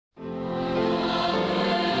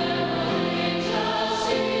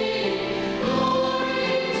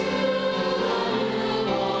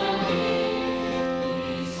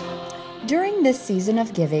During this season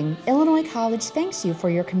of giving, Illinois College thanks you for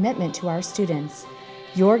your commitment to our students.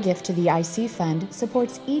 Your gift to the IC Fund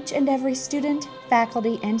supports each and every student,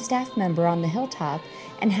 faculty, and staff member on the Hilltop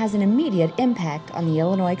and has an immediate impact on the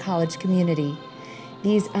Illinois College community.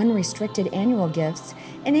 These unrestricted annual gifts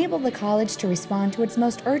enable the college to respond to its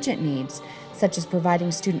most urgent needs, such as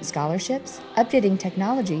providing student scholarships, updating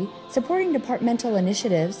technology, supporting departmental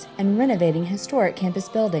initiatives, and renovating historic campus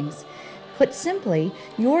buildings. Put simply,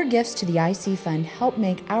 your gifts to the IC Fund help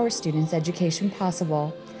make our students' education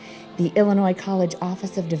possible. The Illinois College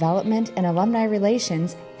Office of Development and Alumni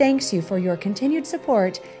Relations thanks you for your continued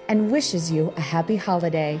support and wishes you a happy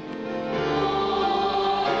holiday.